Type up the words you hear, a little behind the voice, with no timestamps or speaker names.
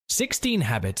16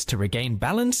 habits to regain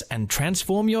balance and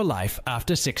transform your life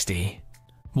after 60.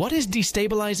 What is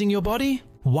destabilizing your body?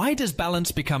 Why does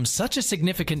balance become such a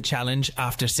significant challenge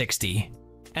after 60?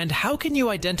 And how can you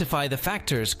identify the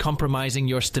factors compromising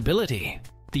your stability?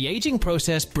 The aging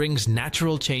process brings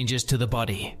natural changes to the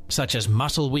body, such as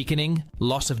muscle weakening,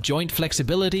 loss of joint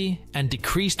flexibility, and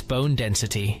decreased bone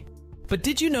density. But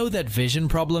did you know that vision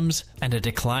problems and a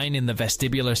decline in the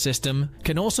vestibular system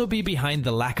can also be behind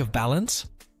the lack of balance?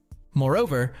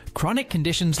 Moreover, chronic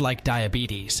conditions like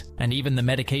diabetes, and even the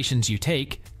medications you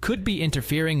take, could be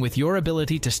interfering with your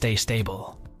ability to stay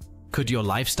stable. Could your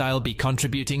lifestyle be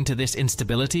contributing to this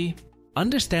instability?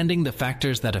 Understanding the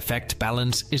factors that affect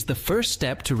balance is the first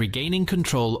step to regaining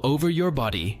control over your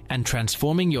body and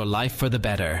transforming your life for the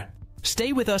better.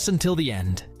 Stay with us until the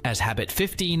end, as habit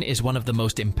 15 is one of the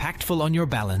most impactful on your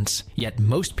balance, yet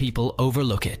most people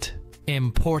overlook it.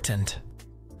 Important.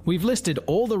 We've listed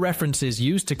all the references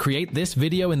used to create this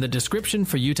video in the description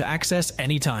for you to access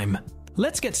anytime.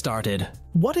 Let's get started.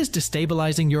 What is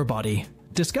destabilizing your body?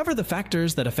 Discover the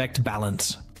factors that affect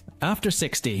balance. After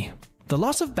 60. The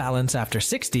loss of balance after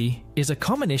 60 is a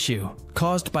common issue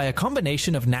caused by a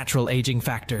combination of natural aging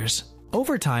factors.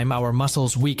 Over time, our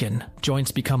muscles weaken,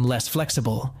 joints become less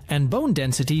flexible, and bone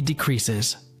density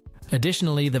decreases.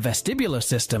 Additionally, the vestibular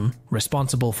system,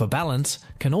 responsible for balance,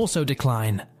 can also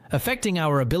decline, affecting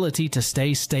our ability to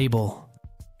stay stable.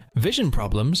 Vision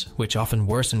problems, which often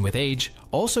worsen with age,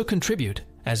 also contribute,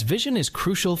 as vision is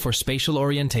crucial for spatial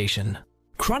orientation.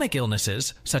 Chronic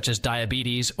illnesses, such as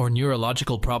diabetes or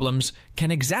neurological problems, can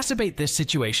exacerbate this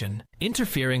situation,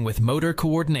 interfering with motor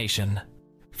coordination.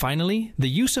 Finally, the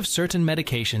use of certain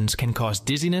medications can cause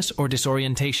dizziness or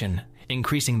disorientation,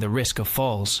 increasing the risk of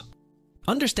falls.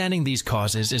 Understanding these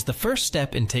causes is the first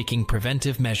step in taking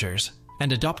preventive measures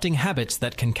and adopting habits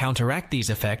that can counteract these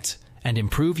effects and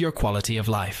improve your quality of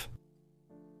life.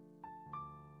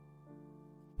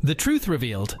 The truth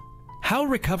revealed: how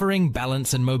recovering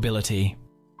balance and mobility.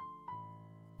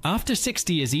 After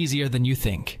 60 is easier than you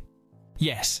think.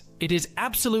 Yes, it is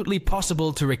absolutely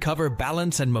possible to recover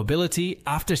balance and mobility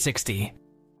after 60.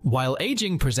 While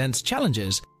aging presents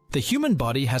challenges, the human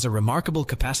body has a remarkable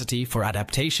capacity for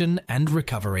adaptation and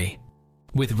recovery.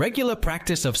 With regular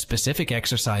practice of specific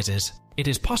exercises, it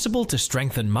is possible to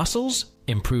strengthen muscles,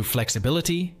 improve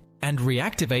flexibility, and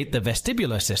reactivate the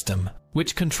vestibular system,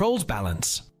 which controls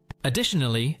balance.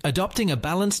 Additionally, adopting a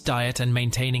balanced diet and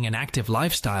maintaining an active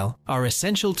lifestyle are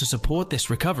essential to support this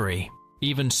recovery.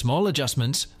 Even small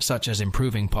adjustments, such as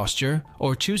improving posture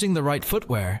or choosing the right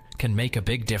footwear, can make a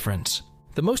big difference.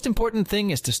 The most important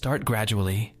thing is to start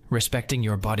gradually, respecting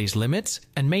your body's limits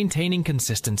and maintaining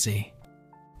consistency.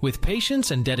 With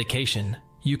patience and dedication,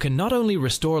 you can not only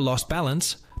restore lost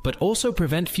balance, but also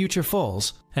prevent future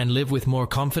falls and live with more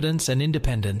confidence and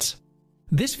independence.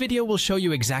 This video will show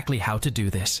you exactly how to do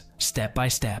this, step by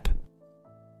step.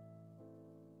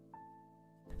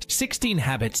 16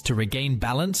 habits to regain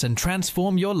balance and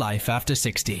transform your life after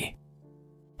 60.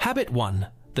 Habit 1.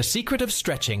 The secret of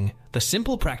stretching, the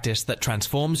simple practice that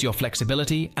transforms your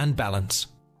flexibility and balance.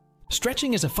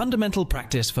 Stretching is a fundamental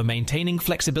practice for maintaining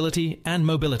flexibility and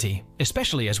mobility,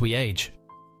 especially as we age.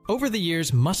 Over the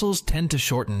years, muscles tend to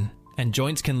shorten, and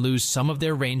joints can lose some of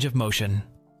their range of motion.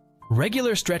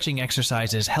 Regular stretching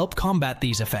exercises help combat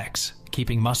these effects,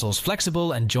 keeping muscles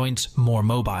flexible and joints more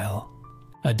mobile.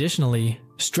 Additionally,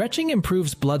 stretching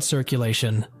improves blood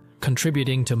circulation,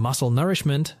 contributing to muscle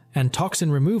nourishment and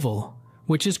toxin removal,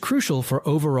 which is crucial for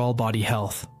overall body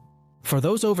health. For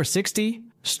those over 60,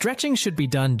 stretching should be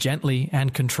done gently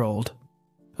and controlled,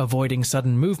 avoiding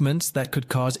sudden movements that could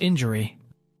cause injury.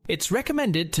 It's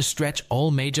recommended to stretch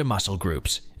all major muscle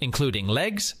groups, including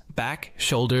legs, back,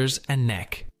 shoulders, and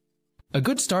neck. A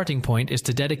good starting point is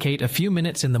to dedicate a few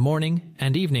minutes in the morning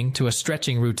and evening to a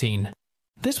stretching routine.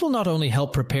 This will not only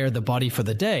help prepare the body for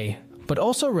the day, but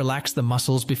also relax the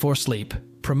muscles before sleep,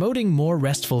 promoting more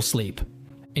restful sleep.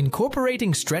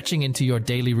 Incorporating stretching into your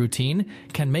daily routine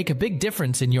can make a big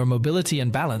difference in your mobility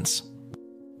and balance.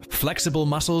 Flexible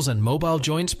muscles and mobile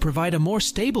joints provide a more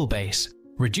stable base,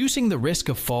 reducing the risk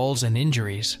of falls and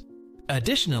injuries.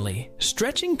 Additionally,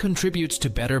 stretching contributes to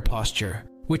better posture,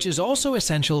 which is also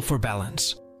essential for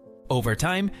balance. Over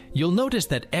time, you'll notice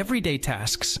that everyday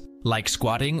tasks, like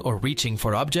squatting or reaching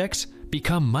for objects,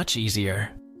 become much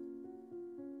easier.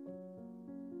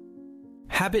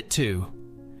 Habit 2.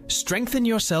 Strengthen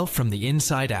yourself from the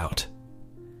inside out.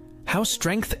 How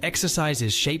strength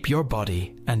exercises shape your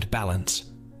body and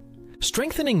balance.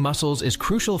 Strengthening muscles is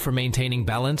crucial for maintaining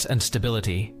balance and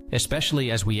stability,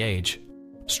 especially as we age.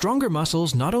 Stronger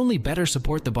muscles not only better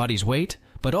support the body's weight,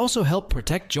 but also help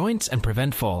protect joints and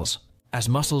prevent falls. As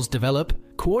muscles develop,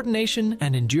 coordination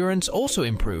and endurance also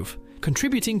improve,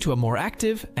 contributing to a more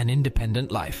active and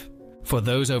independent life. For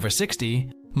those over 60,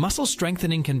 muscle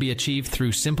strengthening can be achieved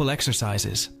through simple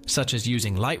exercises, such as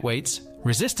using light weights,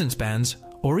 resistance bands,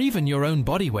 or even your own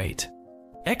body weight.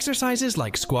 Exercises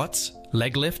like squats,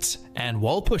 leg lifts, and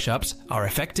wall push-ups are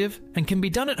effective and can be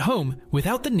done at home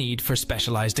without the need for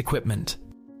specialized equipment.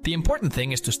 The important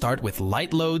thing is to start with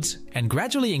light loads and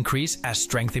gradually increase as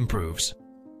strength improves.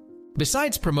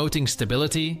 Besides promoting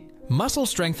stability, muscle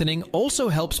strengthening also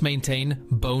helps maintain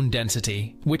bone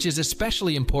density, which is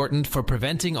especially important for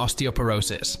preventing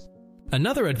osteoporosis.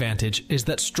 Another advantage is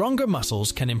that stronger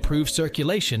muscles can improve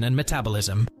circulation and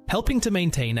metabolism, helping to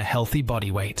maintain a healthy body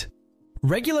weight.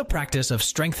 Regular practice of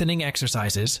strengthening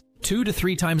exercises, 2 to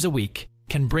 3 times a week,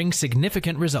 can bring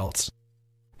significant results.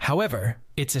 However,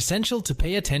 it's essential to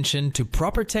pay attention to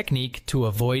proper technique to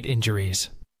avoid injuries.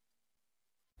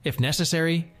 If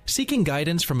necessary, seeking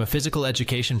guidance from a physical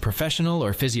education professional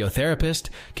or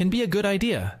physiotherapist can be a good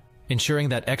idea, ensuring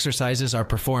that exercises are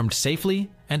performed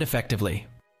safely and effectively.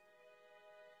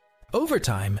 Over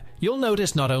time, you'll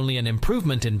notice not only an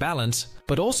improvement in balance,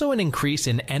 but also an increase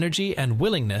in energy and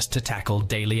willingness to tackle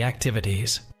daily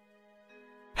activities.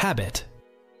 Habit.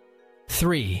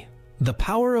 3. The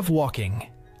power of walking.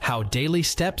 How daily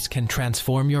steps can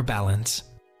transform your balance.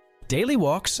 Daily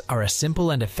walks are a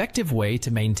simple and effective way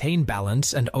to maintain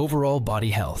balance and overall body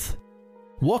health.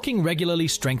 Walking regularly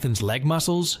strengthens leg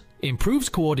muscles, improves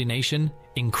coordination,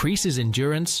 increases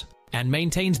endurance, and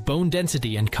maintains bone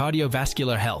density and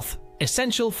cardiovascular health,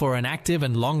 essential for an active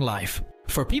and long life.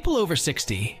 For people over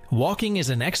 60, walking is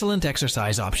an excellent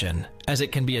exercise option, as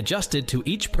it can be adjusted to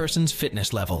each person's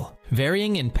fitness level,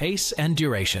 varying in pace and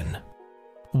duration.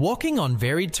 Walking on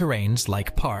varied terrains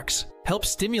like parks helps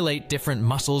stimulate different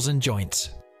muscles and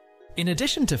joints. In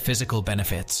addition to physical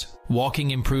benefits,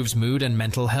 walking improves mood and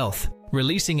mental health,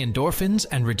 releasing endorphins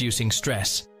and reducing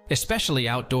stress, especially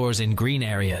outdoors in green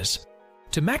areas.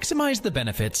 To maximize the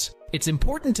benefits, it's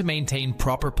important to maintain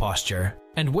proper posture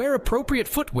and wear appropriate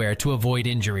footwear to avoid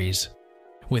injuries.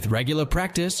 With regular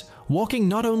practice, walking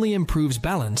not only improves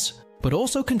balance, but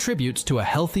also contributes to a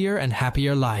healthier and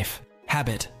happier life.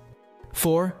 Habit.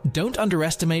 4. Don't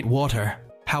underestimate water.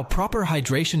 How proper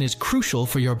hydration is crucial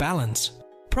for your balance.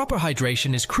 Proper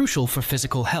hydration is crucial for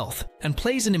physical health and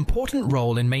plays an important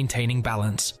role in maintaining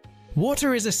balance.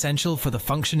 Water is essential for the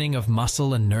functioning of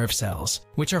muscle and nerve cells,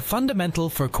 which are fundamental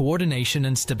for coordination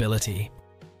and stability.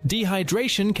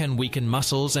 Dehydration can weaken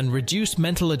muscles and reduce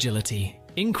mental agility,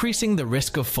 increasing the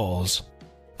risk of falls.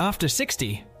 After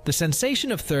 60, the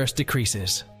sensation of thirst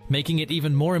decreases, making it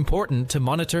even more important to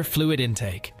monitor fluid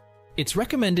intake. It's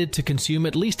recommended to consume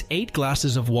at least 8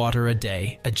 glasses of water a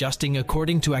day, adjusting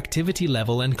according to activity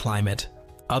level and climate.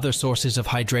 Other sources of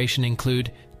hydration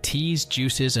include teas,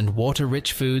 juices, and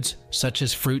water-rich foods such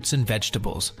as fruits and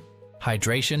vegetables.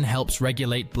 Hydration helps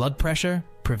regulate blood pressure,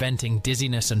 preventing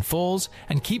dizziness and falls,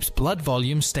 and keeps blood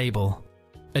volume stable.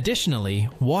 Additionally,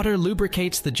 water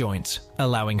lubricates the joints,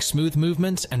 allowing smooth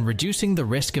movements and reducing the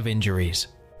risk of injuries.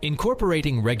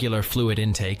 Incorporating regular fluid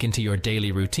intake into your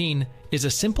daily routine is a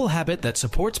simple habit that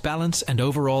supports balance and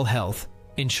overall health,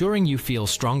 ensuring you feel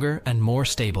stronger and more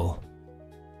stable.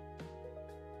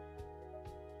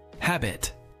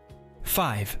 Habit.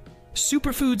 5.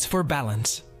 Superfoods for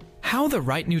balance. How the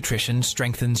right nutrition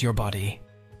strengthens your body.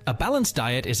 A balanced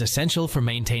diet is essential for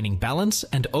maintaining balance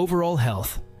and overall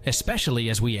health, especially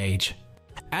as we age.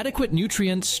 Adequate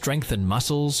nutrients strengthen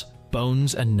muscles,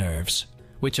 bones, and nerves,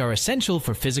 which are essential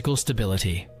for physical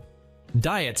stability.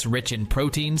 Diets rich in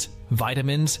proteins,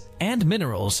 vitamins, and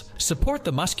minerals support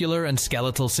the muscular and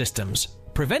skeletal systems,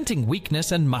 preventing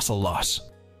weakness and muscle loss.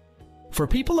 For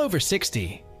people over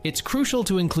 60, it's crucial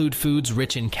to include foods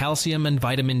rich in calcium and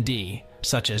vitamin D,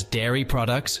 such as dairy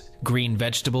products, green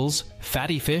vegetables,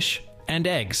 fatty fish, and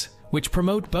eggs, which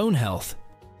promote bone health.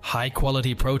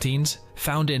 High-quality proteins,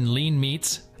 found in lean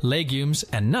meats, legumes,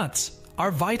 and nuts,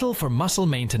 are vital for muscle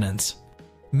maintenance.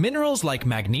 Minerals like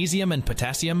magnesium and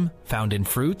potassium, found in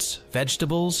fruits,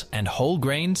 vegetables, and whole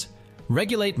grains,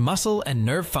 regulate muscle and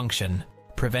nerve function,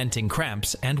 preventing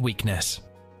cramps and weakness.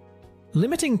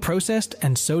 Limiting processed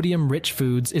and sodium-rich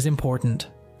foods is important,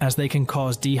 as they can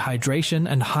cause dehydration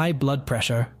and high blood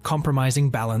pressure, compromising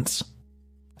balance.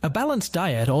 A balanced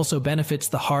diet also benefits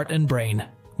the heart and brain,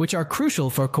 which are crucial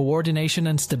for coordination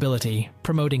and stability,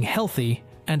 promoting healthy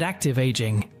and active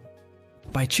aging.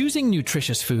 By choosing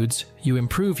nutritious foods, you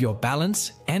improve your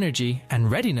balance, energy,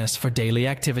 and readiness for daily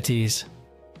activities.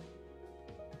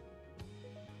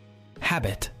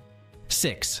 Habit.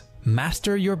 6.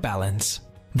 Master your balance.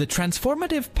 The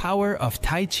transformative power of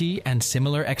Tai Chi and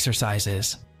similar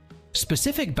exercises.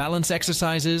 Specific balance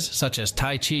exercises such as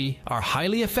Tai Chi are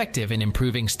highly effective in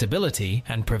improving stability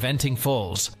and preventing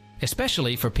falls,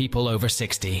 especially for people over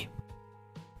 60.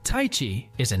 Tai Chi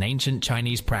is an ancient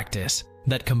Chinese practice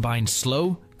that combines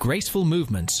slow, graceful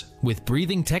movements with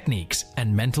breathing techniques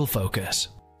and mental focus.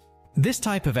 This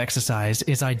type of exercise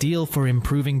is ideal for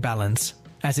improving balance,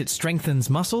 as it strengthens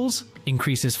muscles,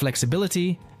 increases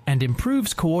flexibility, and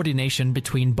improves coordination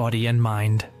between body and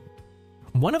mind.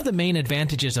 One of the main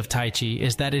advantages of Tai Chi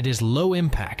is that it is low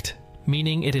impact,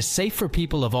 meaning it is safe for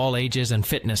people of all ages and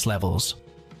fitness levels.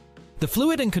 The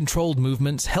fluid and controlled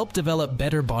movements help develop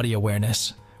better body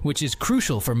awareness, which is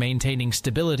crucial for maintaining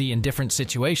stability in different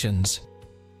situations.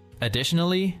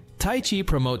 Additionally, Tai Chi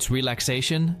promotes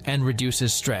relaxation and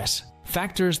reduces stress,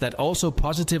 factors that also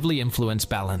positively influence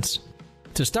balance.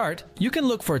 To start, you can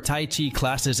look for Tai Chi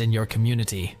classes in your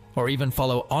community, or even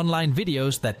follow online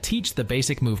videos that teach the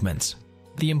basic movements.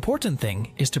 The important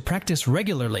thing is to practice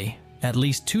regularly, at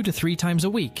least 2 to 3 times a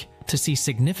week, to see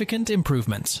significant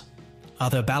improvements.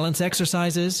 Other balance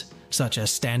exercises, such as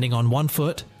standing on one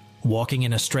foot, walking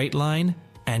in a straight line,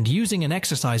 and using an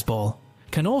exercise ball,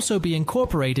 can also be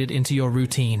incorporated into your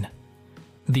routine.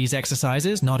 These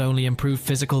exercises not only improve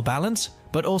physical balance,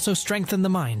 but also strengthen the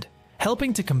mind,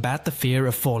 helping to combat the fear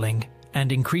of falling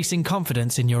and increasing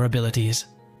confidence in your abilities.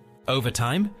 Over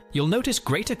time, you'll notice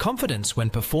greater confidence when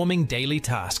performing daily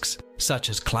tasks, such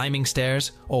as climbing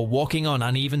stairs or walking on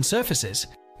uneven surfaces,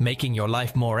 making your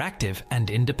life more active and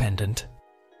independent.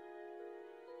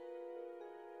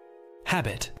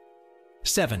 Habit.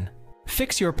 7.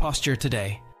 Fix your posture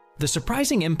today. The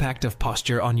surprising impact of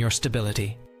posture on your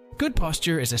stability. Good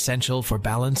posture is essential for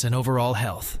balance and overall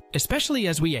health, especially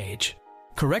as we age.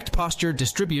 Correct posture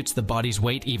distributes the body's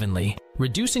weight evenly,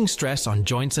 reducing stress on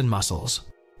joints and muscles.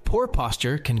 Poor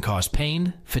posture can cause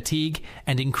pain, fatigue,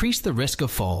 and increase the risk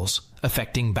of falls,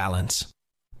 affecting balance.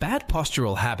 Bad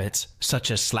postural habits,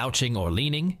 such as slouching or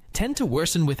leaning, tend to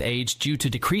worsen with age due to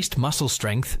decreased muscle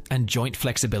strength and joint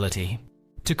flexibility.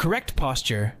 To correct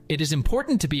posture, it is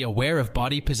important to be aware of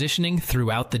body positioning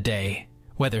throughout the day,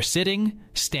 whether sitting,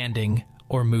 standing,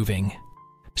 or moving.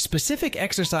 Specific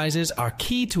exercises are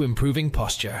key to improving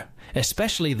posture,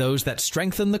 especially those that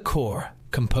strengthen the core,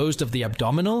 composed of the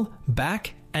abdominal,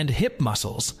 back, and hip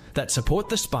muscles that support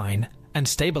the spine and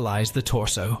stabilize the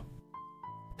torso.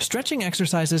 Stretching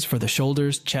exercises for the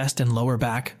shoulders, chest, and lower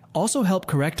back also help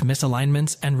correct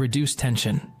misalignments and reduce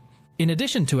tension. In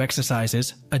addition to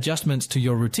exercises, adjustments to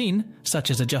your routine,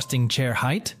 such as adjusting chair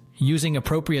height, using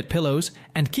appropriate pillows,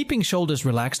 and keeping shoulders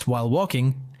relaxed while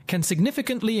walking, can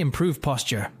significantly improve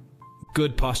posture.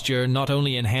 Good posture not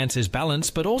only enhances balance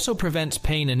but also prevents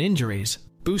pain and injuries,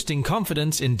 boosting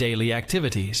confidence in daily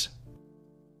activities.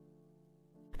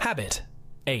 Habit.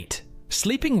 8.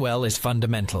 Sleeping well is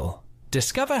fundamental.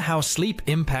 Discover how sleep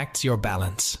impacts your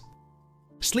balance.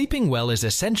 Sleeping well is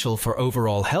essential for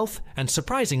overall health and,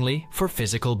 surprisingly, for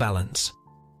physical balance.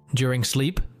 During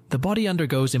sleep, the body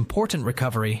undergoes important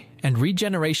recovery and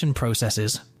regeneration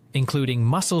processes, including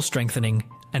muscle strengthening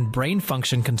and brain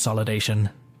function consolidation.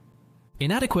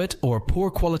 Inadequate or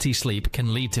poor quality sleep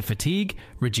can lead to fatigue,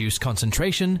 reduce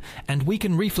concentration, and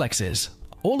weaken reflexes,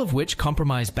 all of which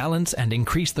compromise balance and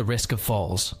increase the risk of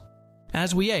falls.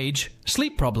 As we age,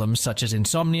 sleep problems such as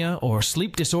insomnia or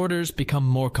sleep disorders become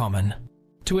more common.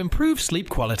 To improve sleep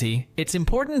quality, it's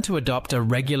important to adopt a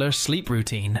regular sleep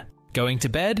routine, going to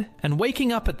bed and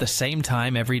waking up at the same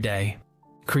time every day.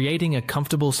 Creating a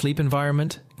comfortable sleep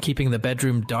environment, keeping the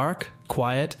bedroom dark,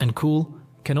 quiet, and cool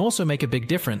can also make a big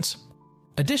difference.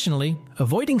 Additionally,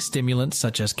 avoiding stimulants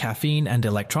such as caffeine and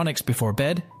electronics before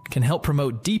bed can help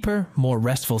promote deeper, more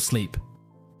restful sleep.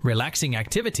 Relaxing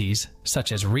activities,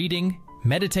 such as reading,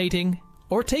 meditating,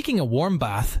 or taking a warm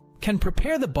bath, can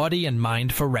prepare the body and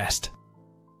mind for rest.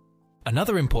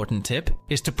 Another important tip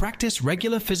is to practice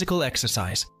regular physical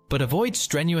exercise, but avoid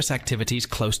strenuous activities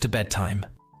close to bedtime.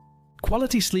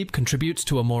 Quality sleep contributes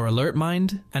to a more alert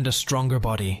mind and a stronger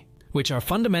body, which are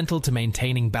fundamental to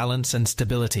maintaining balance and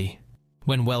stability.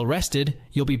 When well rested,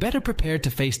 you'll be better prepared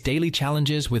to face daily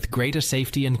challenges with greater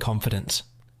safety and confidence.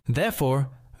 Therefore,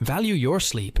 value your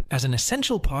sleep as an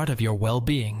essential part of your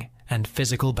well-being and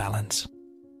physical balance.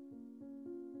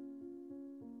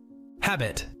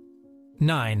 Habit.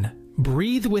 9.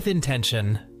 Breathe with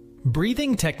intention.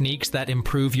 Breathing techniques that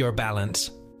improve your balance.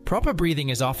 Proper breathing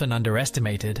is often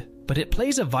underestimated, but it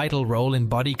plays a vital role in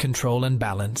body control and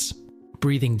balance.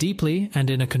 Breathing deeply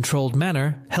and in a controlled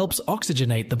manner helps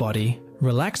oxygenate the body,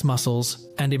 relax muscles,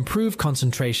 and improve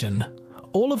concentration,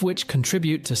 all of which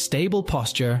contribute to stable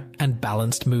posture and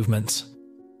balanced movements.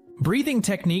 Breathing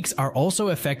techniques are also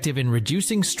effective in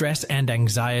reducing stress and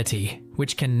anxiety,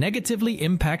 which can negatively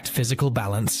impact physical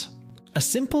balance. A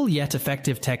simple yet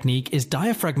effective technique is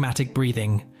diaphragmatic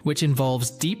breathing, which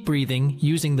involves deep breathing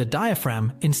using the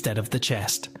diaphragm instead of the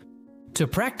chest. To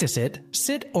practice it,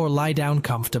 sit or lie down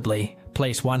comfortably.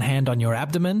 Place one hand on your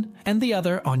abdomen and the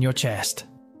other on your chest.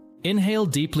 Inhale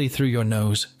deeply through your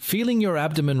nose, feeling your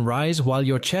abdomen rise while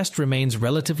your chest remains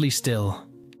relatively still.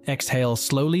 Exhale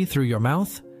slowly through your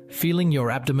mouth, feeling your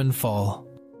abdomen fall.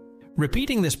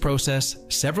 Repeating this process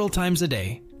several times a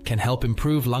day can help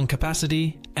improve lung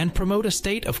capacity and promote a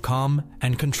state of calm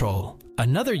and control.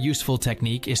 Another useful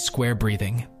technique is square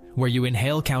breathing, where you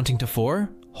inhale counting to 4,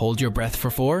 hold your breath for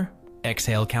 4,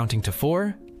 exhale counting to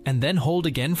 4, and then hold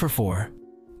again for 4.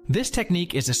 This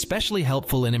technique is especially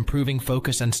helpful in improving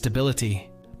focus and stability,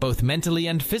 both mentally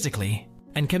and physically,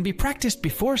 and can be practiced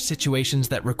before situations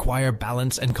that require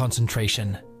balance and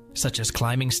concentration, such as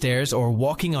climbing stairs or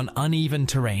walking on uneven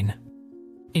terrain.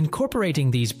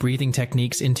 Incorporating these breathing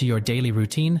techniques into your daily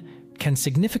routine can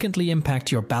significantly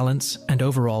impact your balance and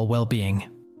overall well-being.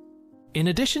 In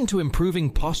addition to improving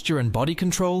posture and body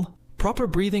control, proper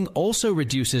breathing also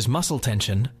reduces muscle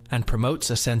tension and promotes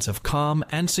a sense of calm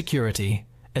and security,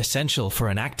 essential for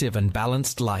an active and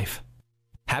balanced life.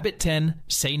 Habit 10.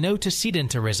 Say no to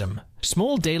sedentarism.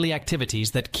 Small daily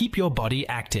activities that keep your body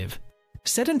active.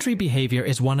 Sedentary behavior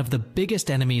is one of the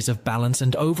biggest enemies of balance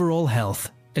and overall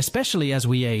health, especially as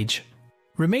we age.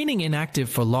 Remaining inactive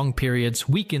for long periods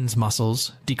weakens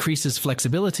muscles, decreases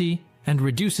flexibility, and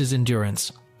reduces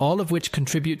endurance, all of which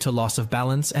contribute to loss of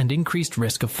balance and increased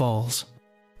risk of falls.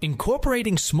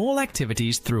 Incorporating small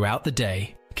activities throughout the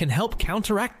day can help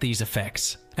counteract these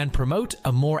effects and promote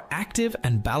a more active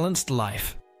and balanced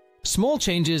life. Small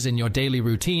changes in your daily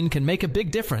routine can make a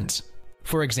big difference.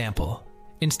 For example,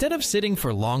 instead of sitting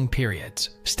for long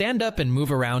periods, stand up and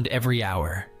move around every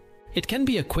hour. It can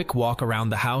be a quick walk around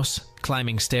the house,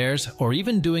 climbing stairs, or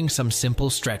even doing some simple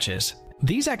stretches.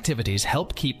 These activities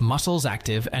help keep muscles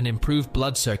active and improve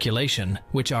blood circulation,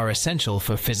 which are essential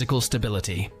for physical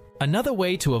stability. Another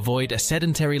way to avoid a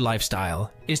sedentary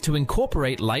lifestyle is to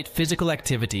incorporate light physical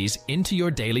activities into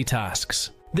your daily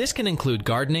tasks. This can include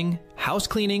gardening, house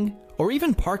cleaning, or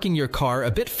even parking your car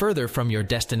a bit further from your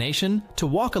destination to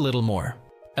walk a little more.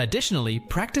 Additionally,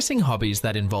 practicing hobbies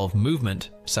that involve movement,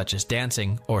 such as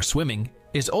dancing or swimming,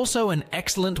 is also an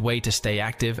excellent way to stay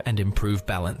active and improve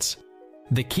balance.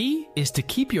 The key is to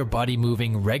keep your body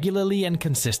moving regularly and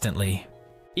consistently.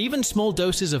 Even small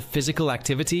doses of physical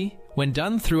activity, when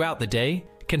done throughout the day,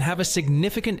 can have a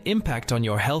significant impact on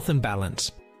your health and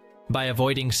balance. By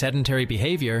avoiding sedentary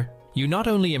behavior, you not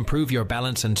only improve your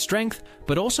balance and strength,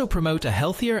 but also promote a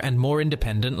healthier and more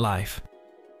independent life.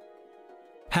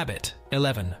 Habit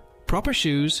 11. Proper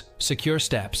shoes, secure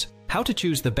steps. How to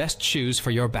choose the best shoes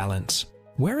for your balance.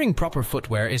 Wearing proper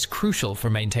footwear is crucial for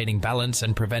maintaining balance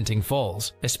and preventing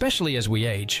falls, especially as we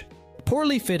age.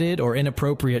 Poorly fitted or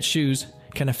inappropriate shoes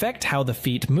can affect how the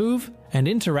feet move and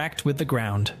interact with the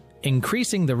ground,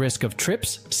 increasing the risk of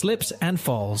trips, slips, and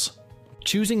falls.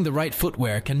 Choosing the right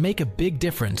footwear can make a big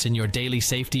difference in your daily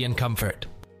safety and comfort.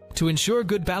 To ensure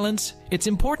good balance, it's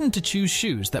important to choose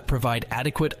shoes that provide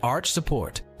adequate arch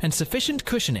support and sufficient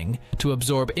cushioning to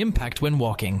absorb impact when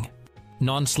walking.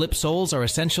 Non-slip soles are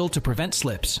essential to prevent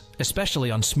slips,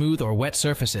 especially on smooth or wet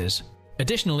surfaces.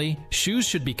 Additionally, shoes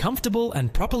should be comfortable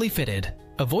and properly fitted,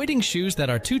 avoiding shoes that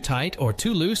are too tight or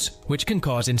too loose, which can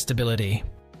cause instability.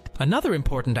 Another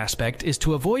important aspect is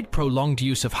to avoid prolonged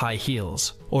use of high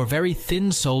heels or very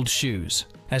thin-soled shoes,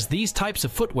 as these types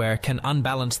of footwear can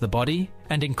unbalance the body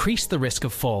and increase the risk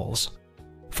of falls.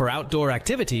 For outdoor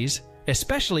activities,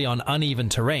 especially on uneven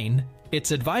terrain,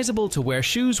 it's advisable to wear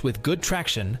shoes with good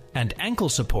traction and ankle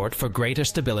support for greater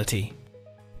stability.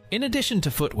 In addition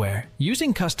to footwear,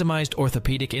 using customized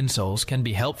orthopedic insoles can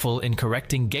be helpful in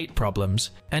correcting gait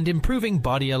problems and improving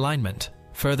body alignment,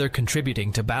 further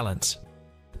contributing to balance.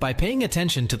 By paying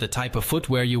attention to the type of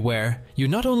footwear you wear, you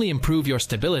not only improve your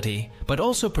stability, but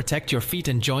also protect your feet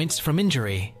and joints from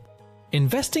injury.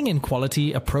 Investing in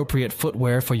quality, appropriate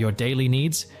footwear for your daily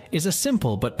needs is a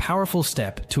simple but powerful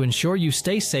step to ensure you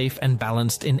stay safe and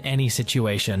balanced in any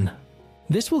situation.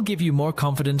 This will give you more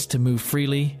confidence to move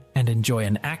freely and enjoy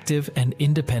an active and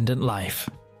independent life.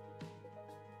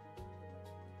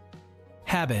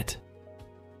 Habit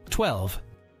 12.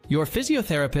 Your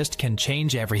physiotherapist can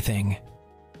change everything.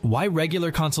 Why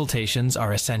regular consultations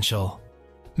are essential.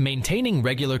 Maintaining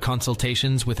regular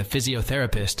consultations with a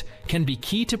physiotherapist can be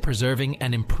key to preserving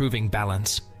and improving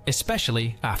balance,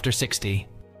 especially after 60.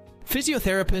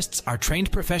 Physiotherapists are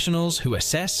trained professionals who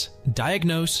assess,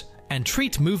 diagnose, and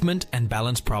treat movement and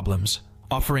balance problems,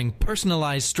 offering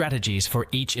personalized strategies for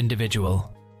each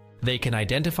individual. They can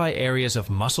identify areas of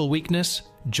muscle weakness,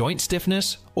 joint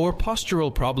stiffness, or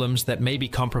postural problems that may be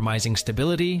compromising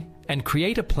stability, and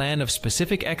create a plan of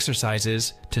specific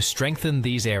exercises to strengthen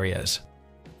these areas.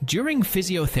 During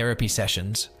physiotherapy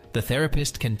sessions, the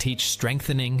therapist can teach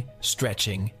strengthening,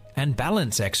 stretching, and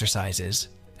balance exercises,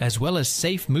 as well as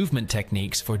safe movement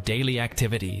techniques for daily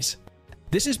activities.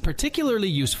 This is particularly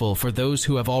useful for those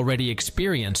who have already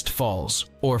experienced falls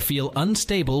or feel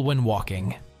unstable when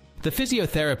walking. The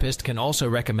physiotherapist can also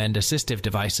recommend assistive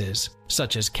devices,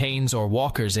 such as canes or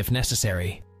walkers if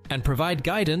necessary, and provide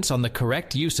guidance on the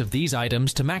correct use of these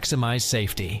items to maximize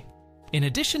safety. In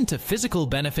addition to physical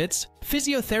benefits,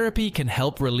 physiotherapy can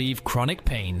help relieve chronic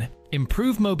pain,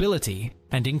 improve mobility,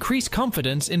 and increase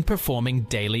confidence in performing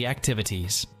daily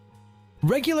activities.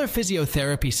 Regular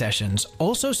physiotherapy sessions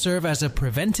also serve as a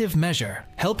preventive measure,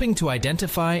 helping to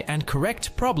identify and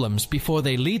correct problems before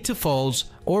they lead to falls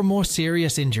or more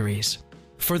serious injuries.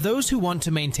 For those who want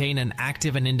to maintain an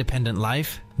active and independent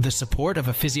life, the support of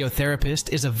a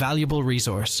physiotherapist is a valuable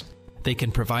resource. They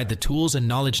can provide the tools and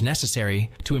knowledge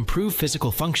necessary to improve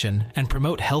physical function and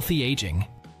promote healthy aging.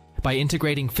 By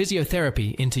integrating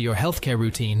physiotherapy into your healthcare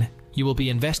routine, you will be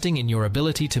investing in your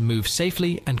ability to move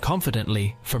safely and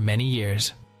confidently for many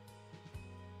years.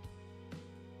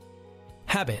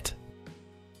 Habit.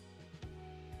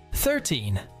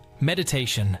 13.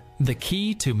 Meditation, the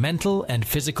key to mental and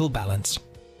physical balance.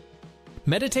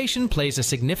 Meditation plays a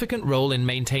significant role in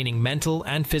maintaining mental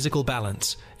and physical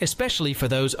balance, especially for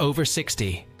those over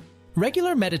 60.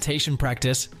 Regular meditation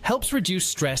practice helps reduce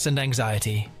stress and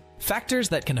anxiety, factors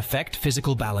that can affect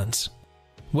physical balance.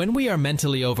 When we are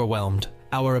mentally overwhelmed,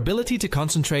 our ability to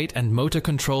concentrate and motor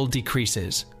control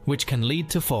decreases, which can lead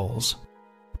to falls.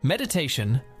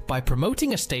 Meditation, by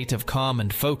promoting a state of calm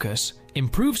and focus,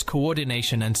 improves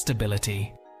coordination and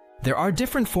stability. There are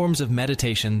different forms of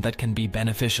meditation that can be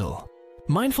beneficial.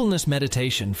 Mindfulness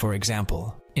meditation, for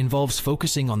example, involves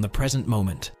focusing on the present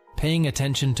moment, paying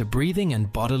attention to breathing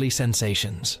and bodily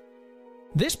sensations.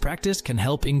 This practice can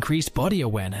help increase body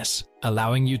awareness,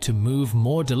 allowing you to move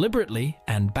more deliberately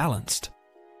and balanced.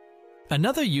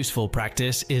 Another useful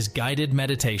practice is guided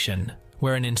meditation,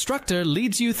 where an instructor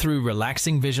leads you through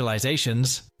relaxing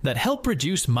visualizations that help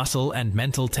reduce muscle and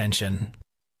mental tension.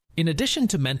 In addition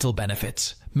to mental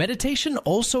benefits, meditation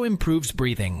also improves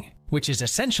breathing, which is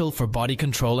essential for body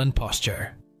control and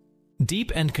posture.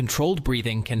 Deep and controlled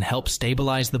breathing can help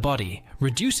stabilize the body,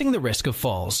 reducing the risk of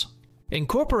falls.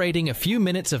 Incorporating a few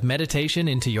minutes of meditation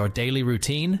into your daily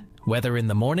routine, whether in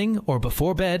the morning or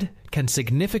before bed, can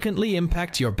significantly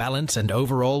impact your balance and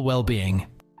overall well-being.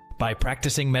 By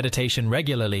practicing meditation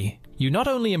regularly, you not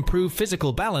only improve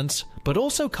physical balance, but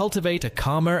also cultivate a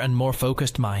calmer and more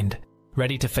focused mind,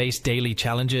 ready to face daily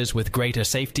challenges with greater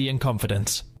safety and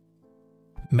confidence.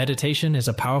 Meditation is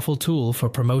a powerful tool for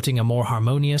promoting a more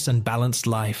harmonious and balanced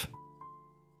life.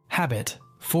 Habit.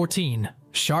 14.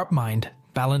 Sharp mind,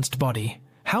 balanced body.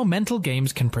 How mental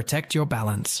games can protect your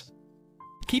balance.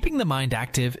 Keeping the mind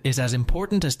active is as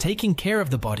important as taking care of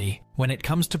the body when it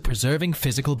comes to preserving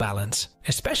physical balance,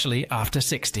 especially after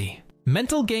 60.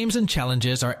 Mental games and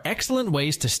challenges are excellent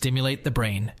ways to stimulate the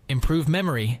brain, improve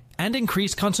memory, and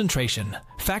increase concentration,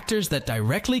 factors that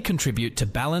directly contribute to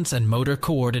balance and motor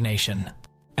coordination.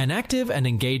 An active and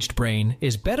engaged brain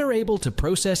is better able to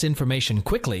process information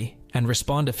quickly and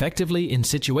respond effectively in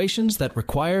situations that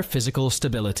require physical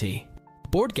stability.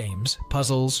 Board games,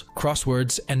 puzzles,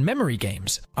 crosswords, and memory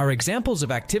games are examples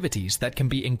of activities that can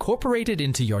be incorporated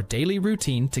into your daily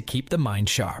routine to keep the mind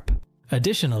sharp.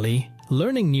 Additionally,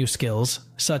 learning new skills,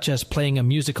 such as playing a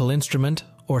musical instrument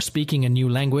or speaking a new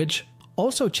language,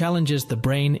 also challenges the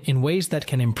brain in ways that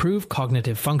can improve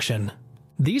cognitive function.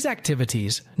 These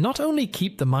activities not only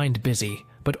keep the mind busy,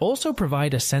 but also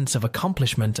provide a sense of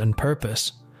accomplishment and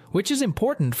purpose, which is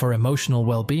important for emotional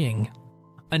well-being.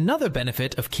 Another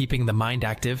benefit of keeping the mind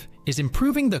active is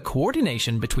improving the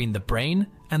coordination between the brain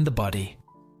and the body.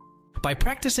 By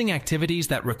practicing activities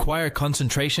that require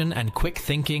concentration and quick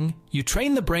thinking, you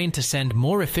train the brain to send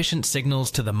more efficient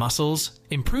signals to the muscles,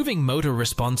 improving motor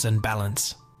response and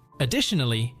balance.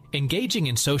 Additionally, engaging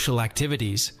in social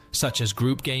activities, such as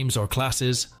group games or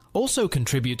classes, also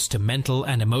contributes to mental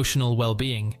and emotional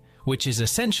well-being, which is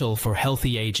essential for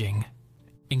healthy aging.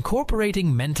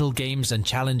 Incorporating mental games and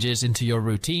challenges into your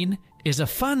routine is a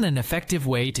fun and effective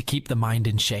way to keep the mind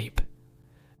in shape.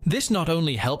 This not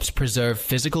only helps preserve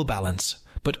physical balance,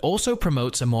 but also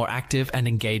promotes a more active and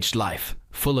engaged life,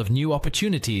 full of new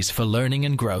opportunities for learning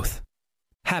and growth.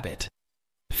 Habit.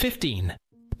 15.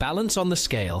 Balance on the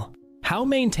scale. How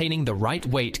maintaining the right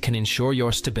weight can ensure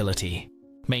your stability.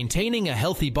 Maintaining a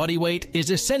healthy body weight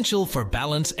is essential for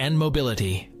balance and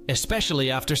mobility, especially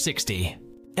after 60.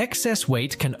 Excess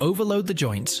weight can overload the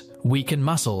joints, weaken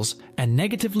muscles, and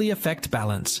negatively affect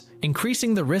balance,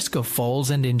 increasing the risk of falls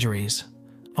and injuries.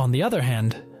 On the other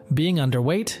hand, being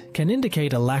underweight can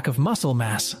indicate a lack of muscle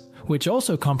mass, which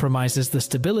also compromises the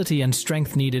stability and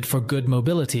strength needed for good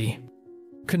mobility.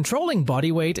 Controlling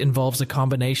body weight involves a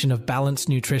combination of balanced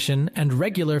nutrition and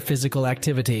regular physical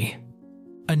activity.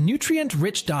 A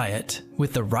nutrient-rich diet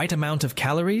with the right amount of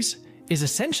calories is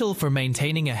essential for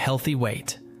maintaining a healthy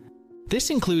weight. This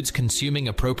includes consuming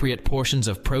appropriate portions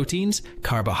of proteins,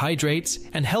 carbohydrates,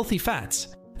 and healthy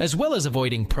fats, as well as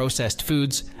avoiding processed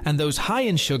foods and those high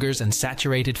in sugars and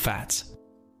saturated fats.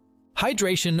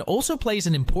 Hydration also plays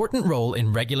an important role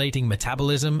in regulating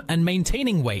metabolism and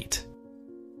maintaining weight.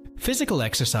 Physical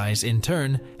exercise, in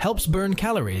turn, helps burn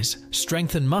calories,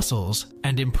 strengthen muscles,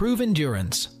 and improve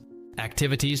endurance.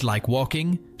 Activities like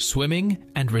walking, swimming,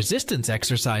 and resistance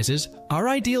exercises are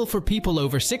ideal for people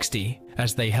over 60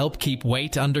 as they help keep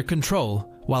weight under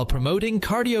control while promoting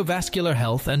cardiovascular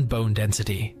health and bone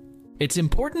density. It's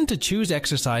important to choose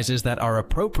exercises that are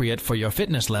appropriate for your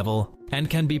fitness level and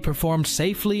can be performed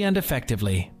safely and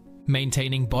effectively.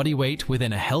 Maintaining body weight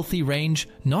within a healthy range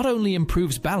not only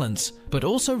improves balance, but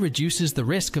also reduces the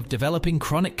risk of developing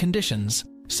chronic conditions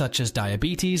such as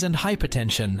diabetes and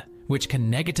hypertension, which can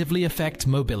negatively affect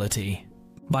mobility.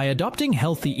 By adopting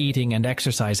healthy eating and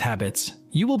exercise habits,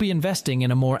 you will be investing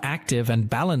in a more active and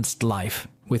balanced life,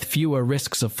 with fewer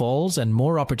risks of falls and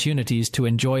more opportunities to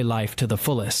enjoy life to the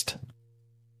fullest.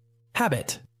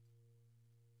 Habit.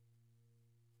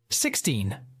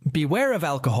 16. Beware of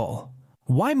alcohol.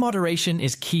 Why moderation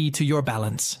is key to your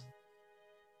balance.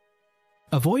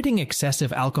 Avoiding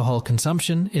excessive alcohol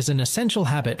consumption is an essential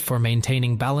habit for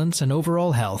maintaining balance and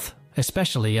overall health,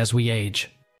 especially as we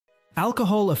age.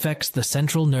 Alcohol affects the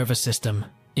central nervous system,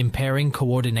 impairing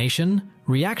coordination,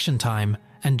 reaction time,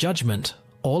 and judgment,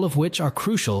 all of which are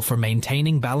crucial for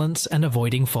maintaining balance and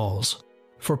avoiding falls.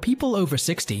 For people over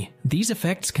 60, these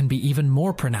effects can be even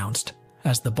more pronounced,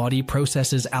 as the body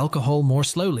processes alcohol more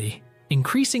slowly,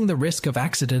 increasing the risk of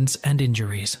accidents and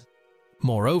injuries.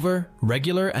 Moreover,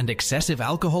 regular and excessive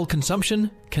alcohol consumption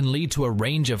can lead to a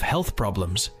range of health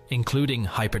problems, including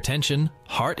hypertension,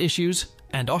 heart issues,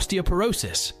 and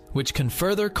osteoporosis, which can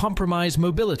further compromise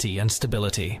mobility and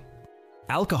stability.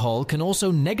 Alcohol can also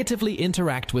negatively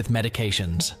interact with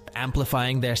medications,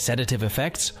 amplifying their sedative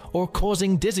effects or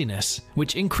causing dizziness,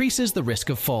 which increases the risk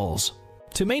of falls.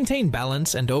 To maintain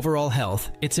balance and overall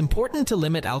health, it's important to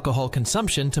limit alcohol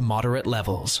consumption to moderate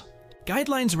levels.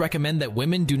 Guidelines recommend that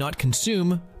women do not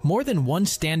consume more than 1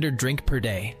 standard drink per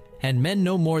day, and men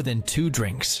no more than 2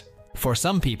 drinks. For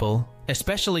some people,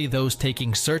 especially those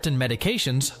taking certain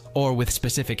medications or with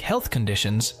specific health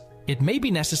conditions, it may be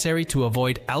necessary to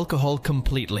avoid alcohol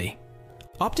completely.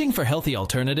 Opting for healthy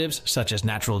alternatives such as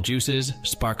natural juices,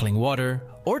 sparkling water,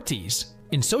 or teas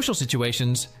in social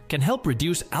situations can help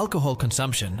reduce alcohol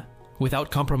consumption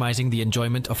without compromising the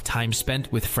enjoyment of time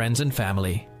spent with friends and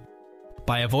family.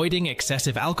 By avoiding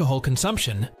excessive alcohol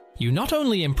consumption, you not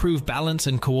only improve balance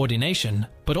and coordination,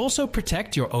 but also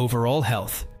protect your overall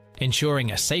health,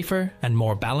 ensuring a safer and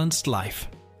more balanced life.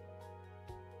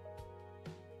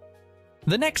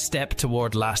 The next step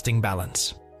toward lasting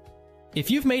balance.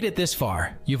 If you've made it this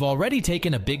far, you've already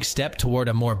taken a big step toward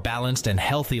a more balanced and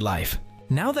healthy life.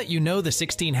 Now that you know the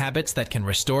 16 habits that can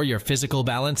restore your physical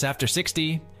balance after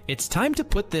 60, it's time to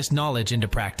put this knowledge into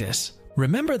practice.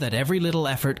 Remember that every little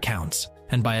effort counts,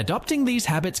 and by adopting these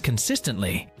habits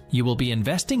consistently, you will be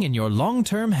investing in your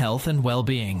long-term health and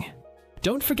well-being.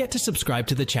 Don't forget to subscribe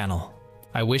to the channel.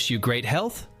 I wish you great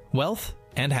health, wealth,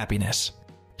 and happiness.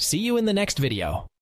 See you in the next video.